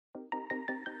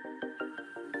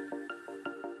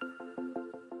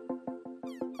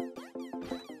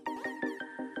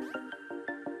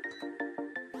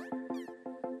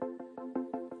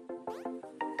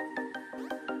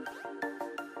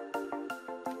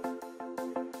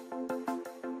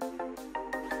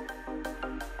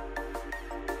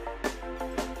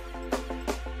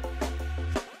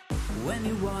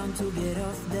When you want to get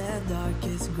off the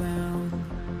darkest ground,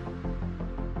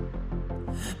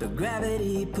 but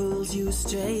gravity pulls you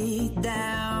straight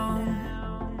down.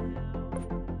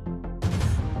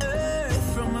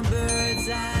 Earth from a bird's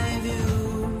eye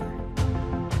view.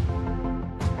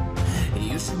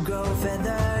 You should grow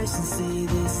feathers and see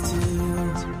this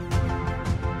too.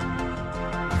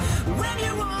 When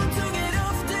you want to get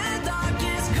off the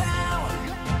darkest ground,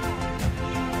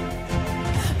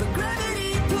 but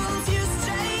gravity pulls you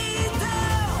straight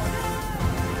down.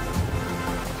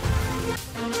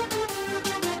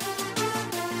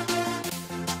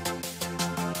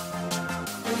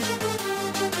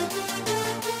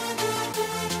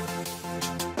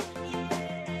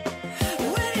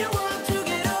 When you want to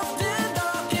get off the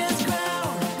darkest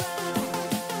ground,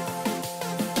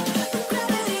 but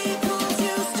gravity pulls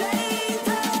you straight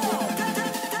down.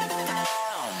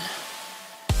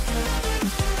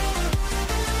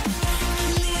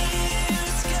 Clear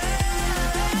sky.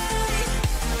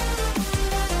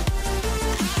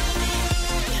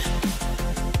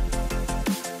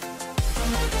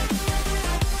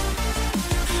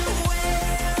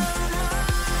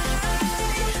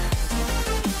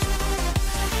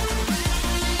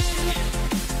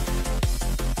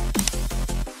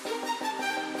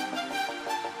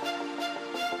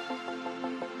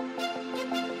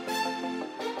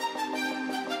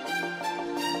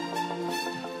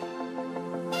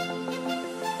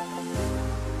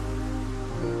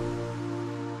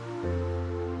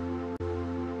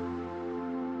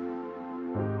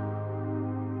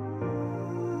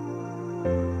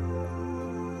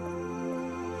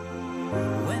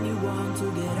 When you want to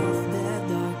get off the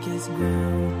darkest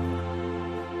ground,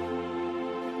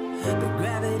 but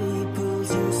gravity pulls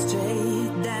you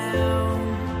straight down.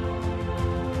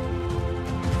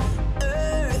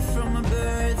 Earth from a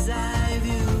bird's eye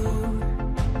view.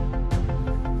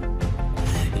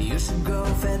 You should grow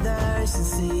feathers and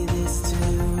see this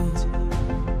too.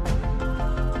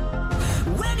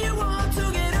 When you want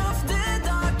to get off the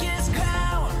darkest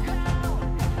ground,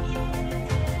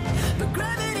 but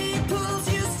gravity pulls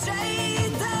you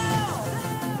straight down.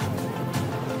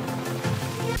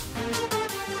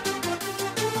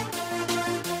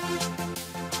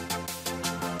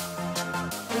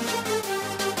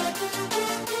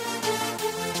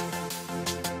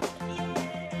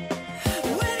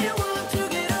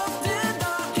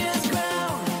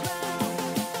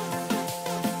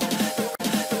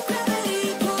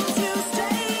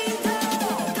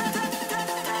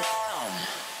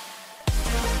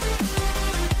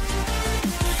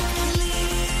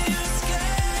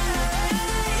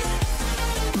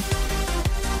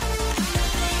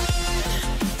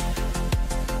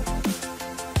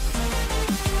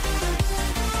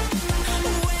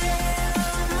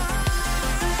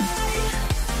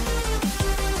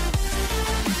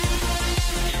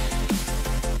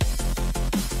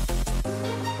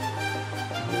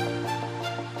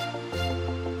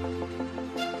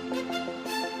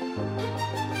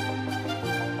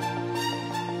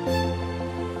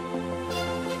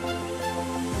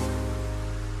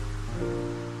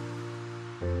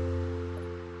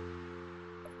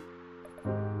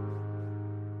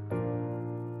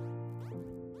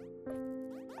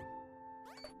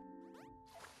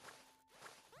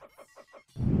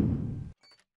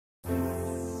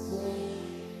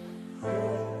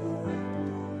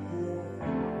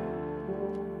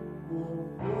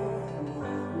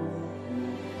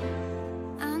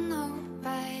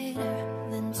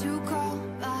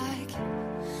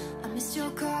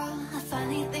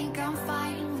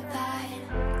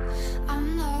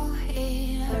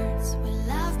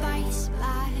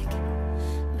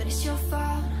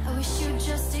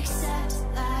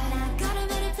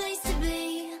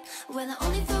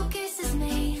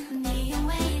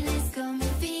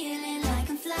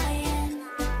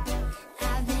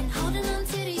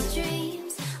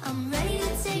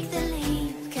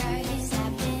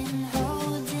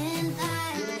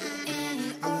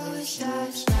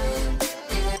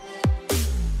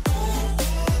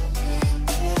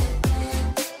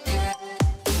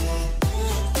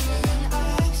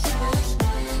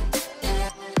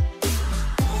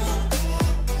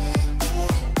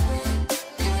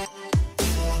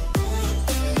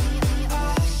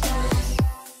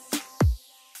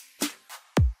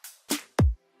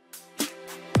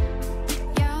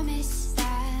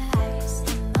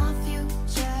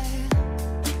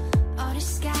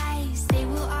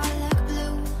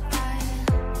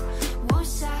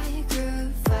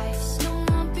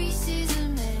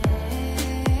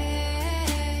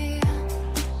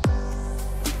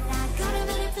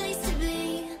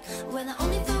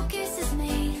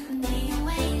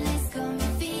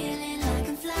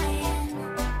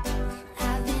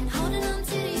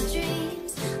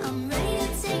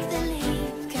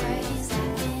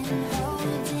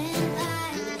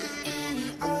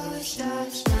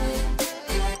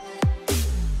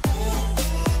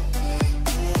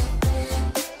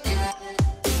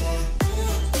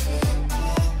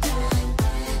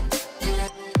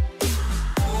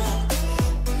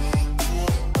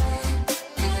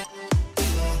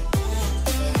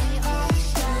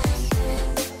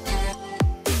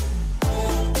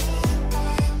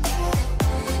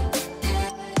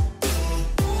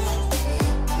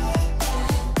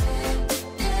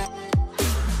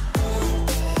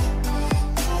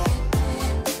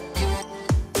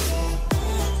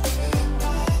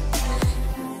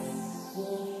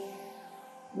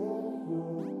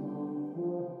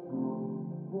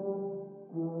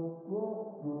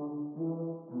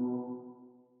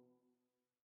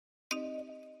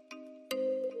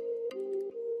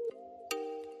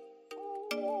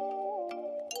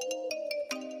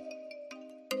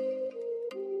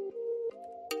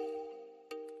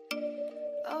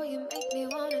 Oh, you make me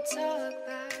wanna talk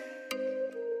back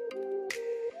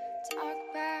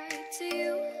to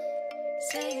you.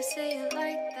 Say it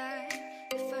like that.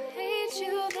 If I hate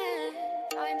you, then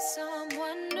find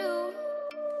someone new.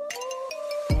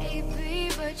 Baby,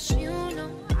 but you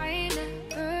know I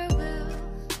never will.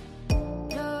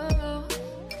 No,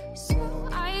 so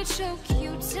I choke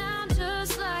you down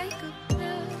just like a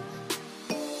pill.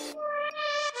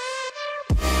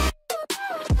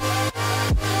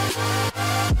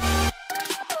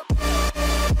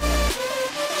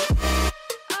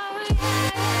 Oh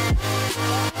yeah,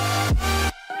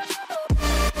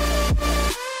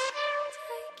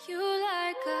 take you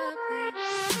like a pill.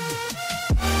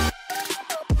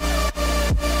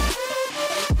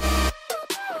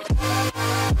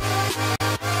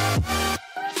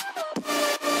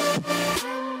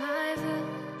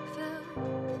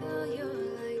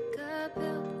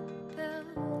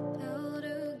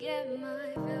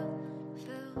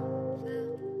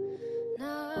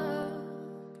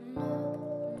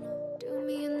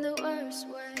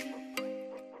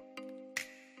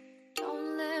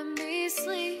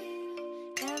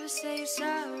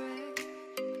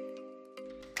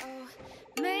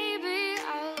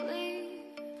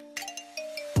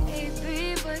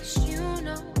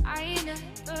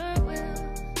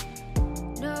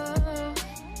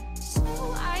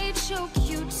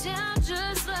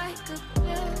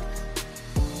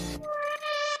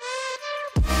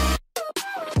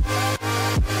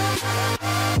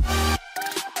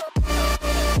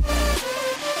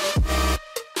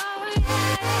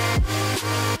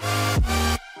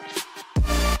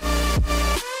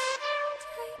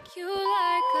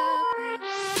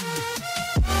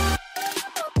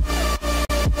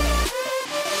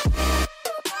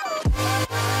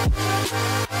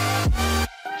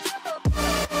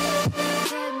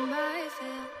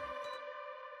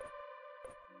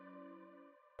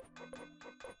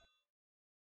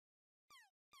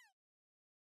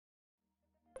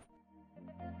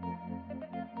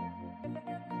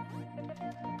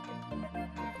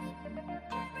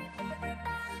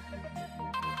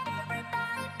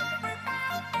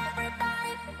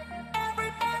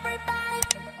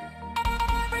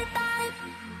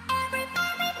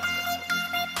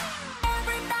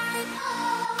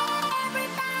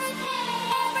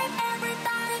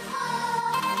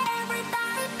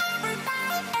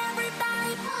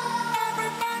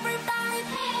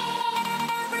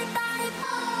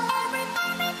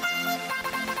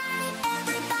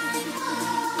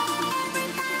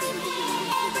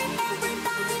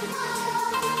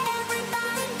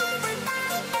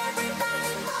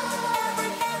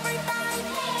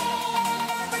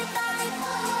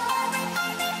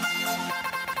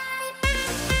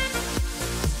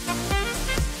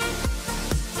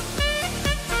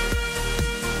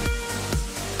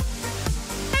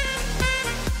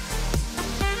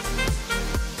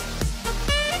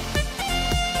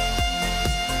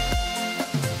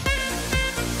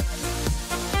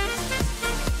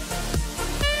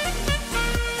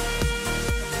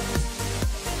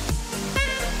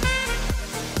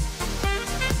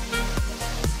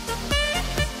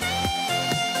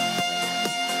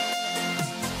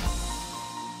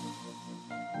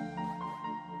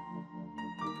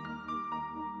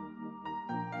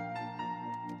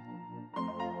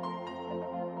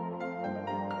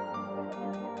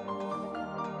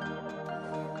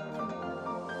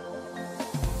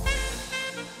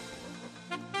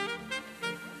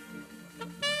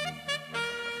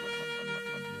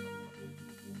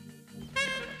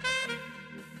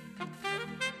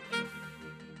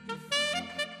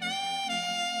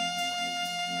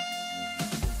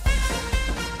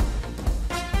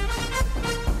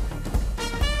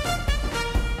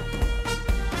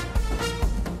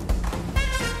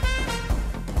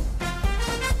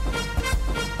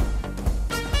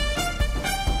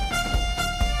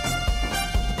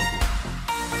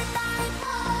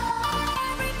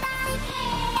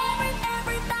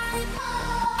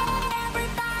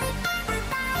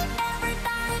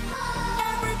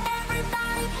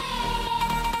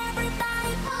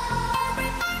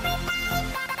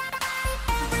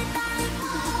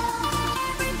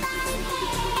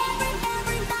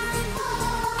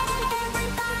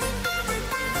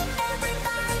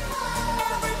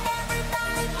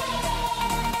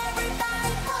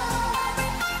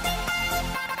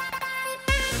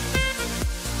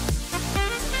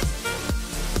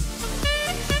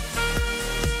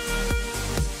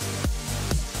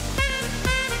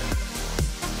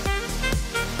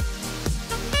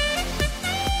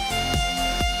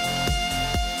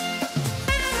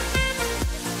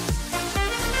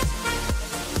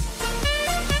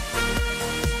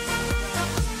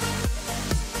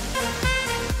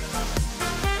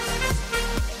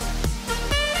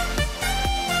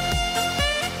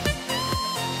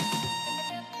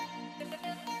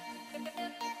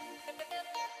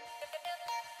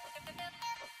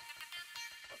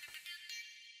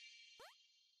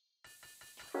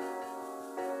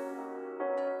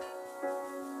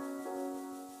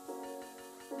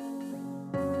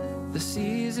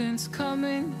 seasons come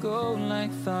and go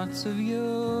like thoughts of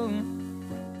you.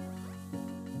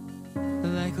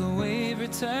 Like a wave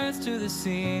returns to the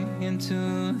sea,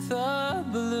 into the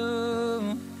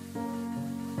blue.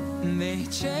 They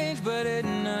change but in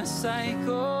a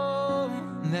cycle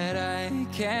that I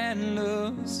can't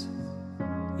lose.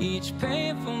 Each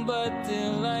painful but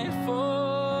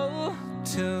delightful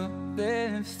to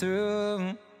live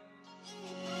through.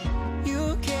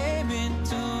 You came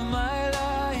into my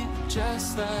life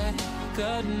just like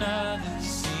another